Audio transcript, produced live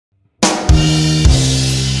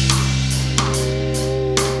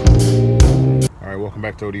Welcome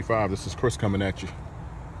back to OD5. This is Chris coming at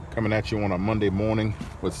you on a Monday morning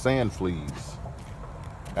with sand fleas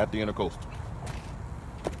at the Intercoastal.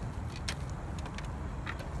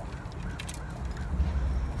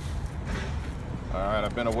 All right,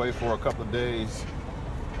 I've been away for a couple of days,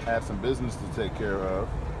 had some business to take care of,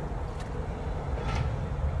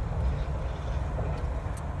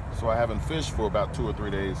 so I haven't fished for about 2 or 3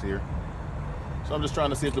 days here. So I'm just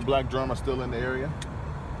trying to see if the black drum are still in the area.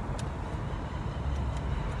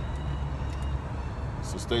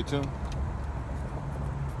 So stay tuned.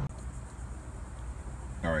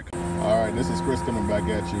 All right, this is Chris coming back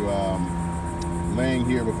at you, laying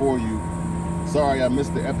here before you. Sorry I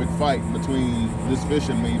missed the epic fight between this fish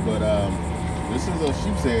and me, but this is a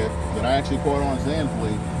sheepshead that I actually caught on sand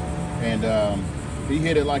flea, and he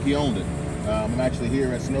hit it like he owned it. I'm actually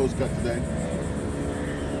here at Snow's Cut today,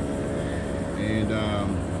 and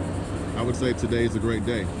I would say today's a great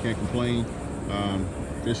day. Can't complain.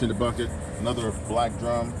 Fish in the bucket, another black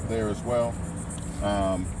drum there as well.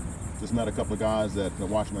 Just met a couple of guys that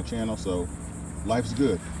watch my channel, so life's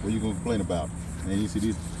good. What are you gonna complain about? And you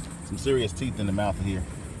see some serious teeth in the mouth of here.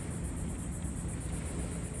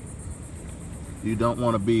 You don't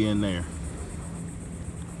want to be in there.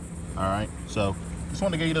 All right, so just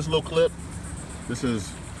want to give you this little clip. This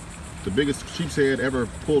is the biggest sheepshead ever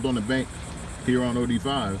pulled on the bank here on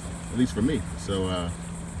OD5, at least for me. So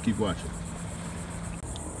keep watching.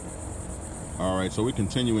 All right, so we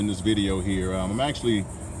continue in this video here. I'm actually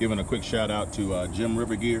giving a quick shout out to Jim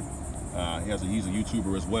River Gear. He's a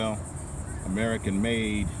YouTuber as well.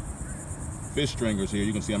 American-made fish stringers here.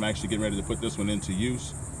 You can see I'm actually getting ready to put this one into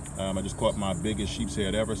use. I just caught my biggest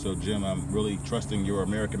sheepshead ever. So Jim, I'm really trusting your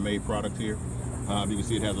American-made product here. You can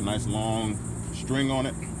see it has a nice long string on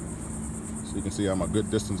it. So you can see I'm a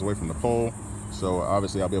good distance away from the pole. So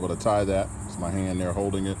obviously I'll be able to tie that. It's my hand there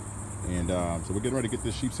holding it. And so we're getting ready to get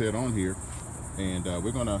this sheepshead on here. And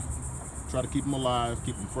we're gonna try to keep them alive,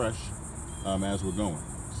 keep them fresh as we're going.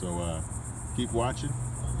 So keep watching,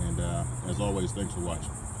 and as always, thanks for watching.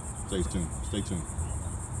 Stay tuned. Stay tuned.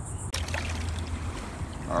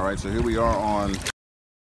 All right, so here we are on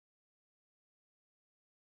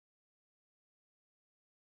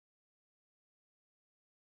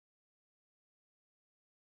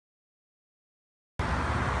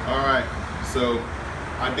so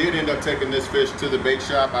I did end up taking this fish to the bait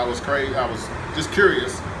shop. I was just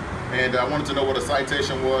curious, and I wanted to know what a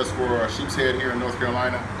citation was for a sheepshead here in North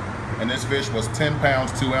Carolina. And this fish was 10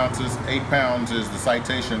 pounds, 2 ounces, 8 pounds is the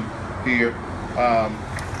citation here.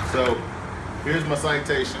 So here's my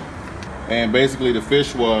citation. And basically the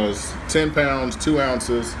fish was 10 pounds, 2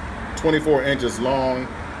 ounces, 24 inches long,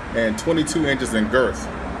 and 22 inches in girth.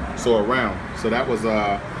 So a round. So that was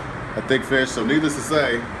a thick fish. So needless to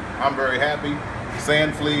say, I'm very happy.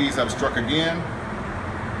 Sand fleas have struck again.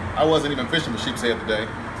 I wasn't even fishing for sheepshead today,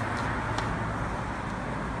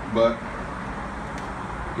 but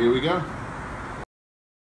here we go.